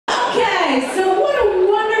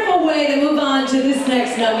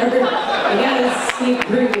next number. We got a sneak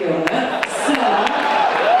preview of it. So,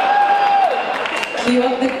 cue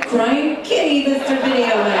up the crying kitty, Mr.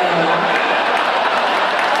 Video Man.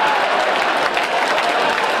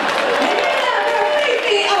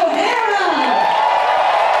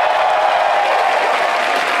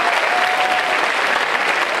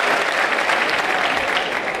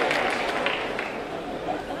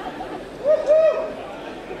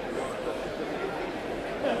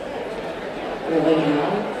 Really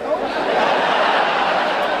now?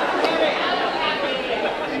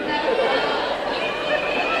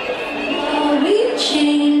 Oh, we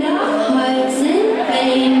chained our hearts in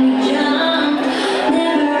vain. We jumped,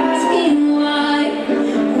 never asking why.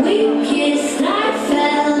 We kissed, I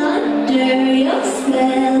fell under your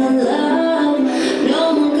spell of love. No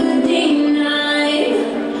one could deny.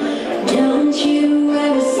 Don't you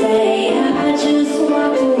ever say I just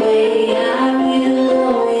walked away. I will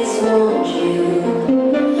always want you.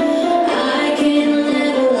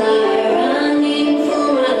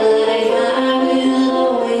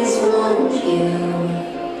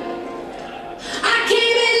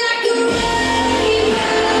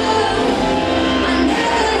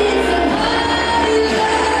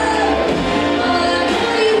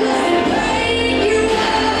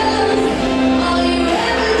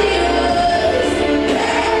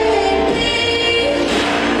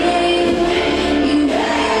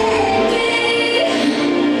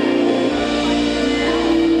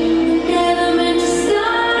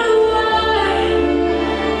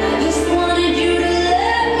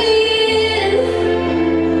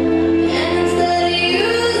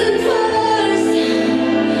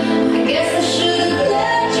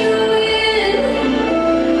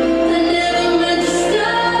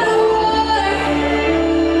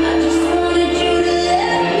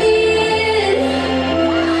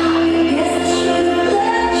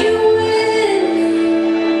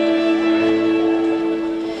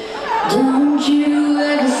 Don't you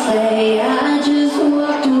ever say I just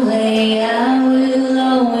walked away. I will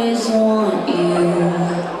always want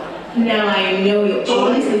you. Now I know you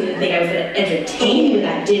honestly didn't think I was going to entertain you with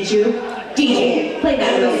that, did you? DJ, play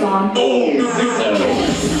that real song.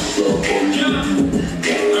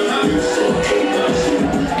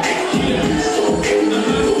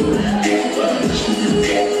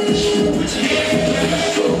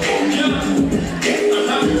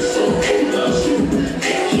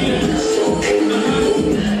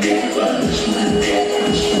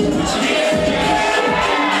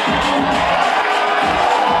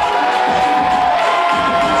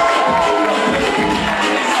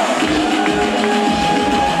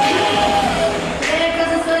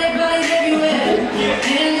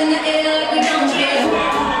 Hands in the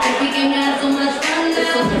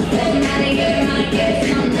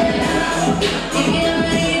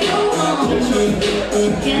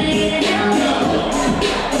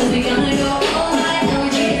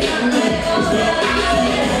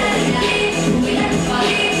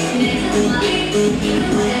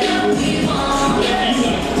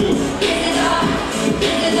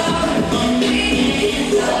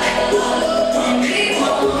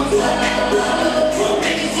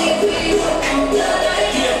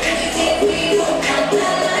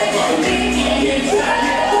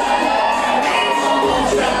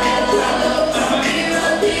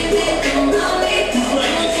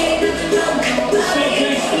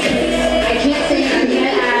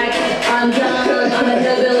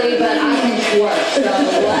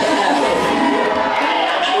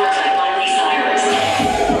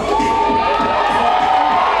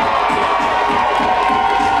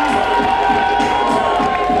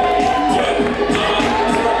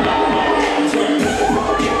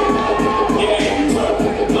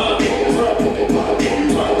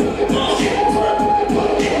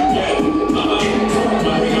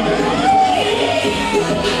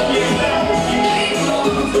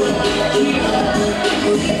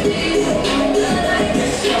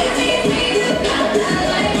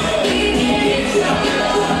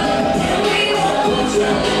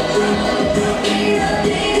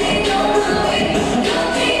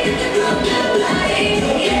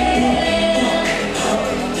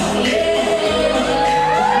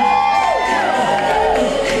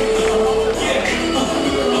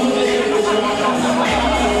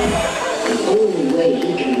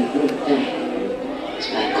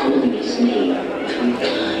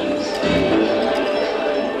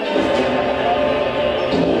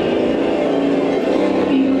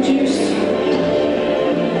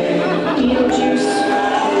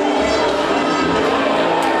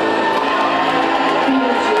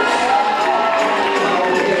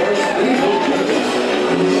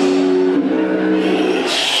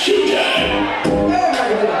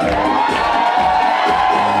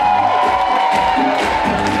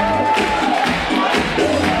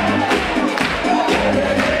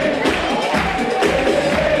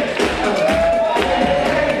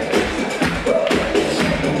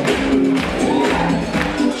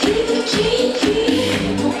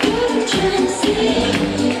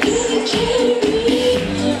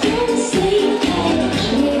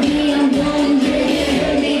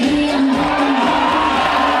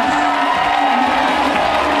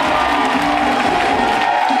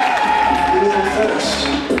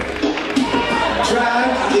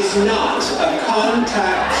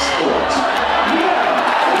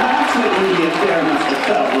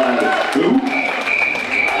felt like, who?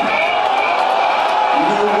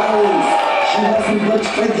 No worries, she wasn't booked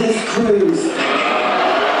for this cruise.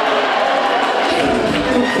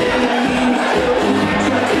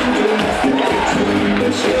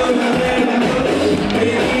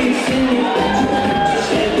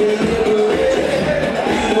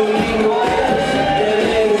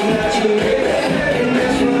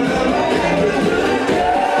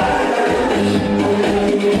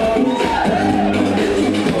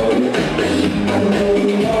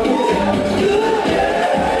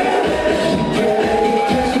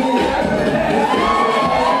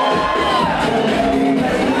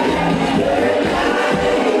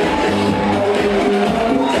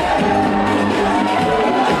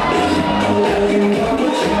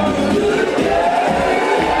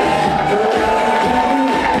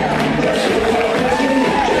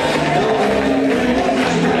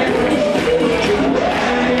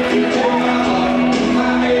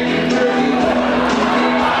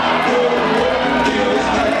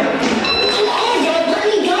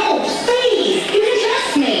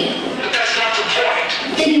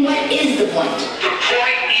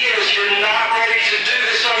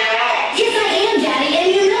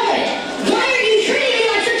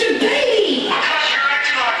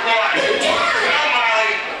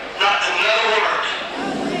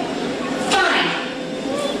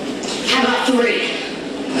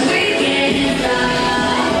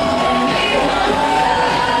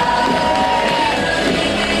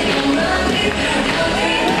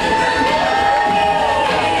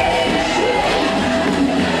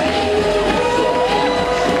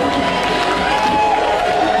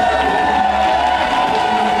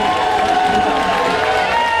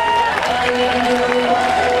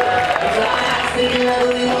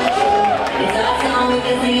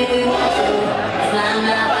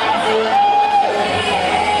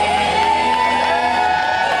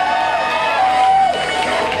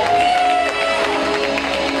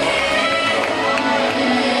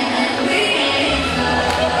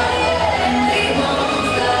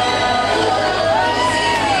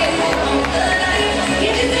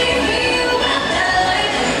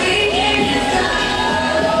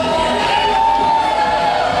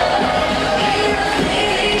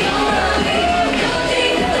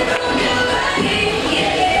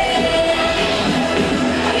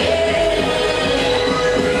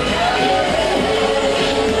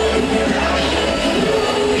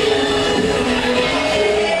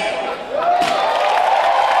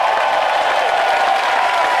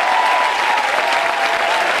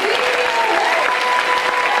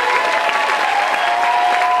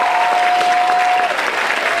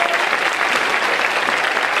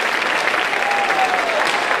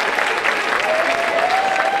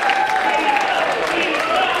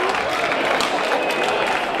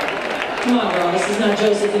 Come on, girl, this is not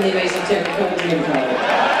Joseph and the Amazing Technicolor Dreamcoat.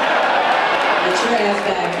 Get your ass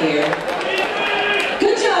back here.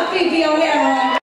 Good job, Fifi O'Hara.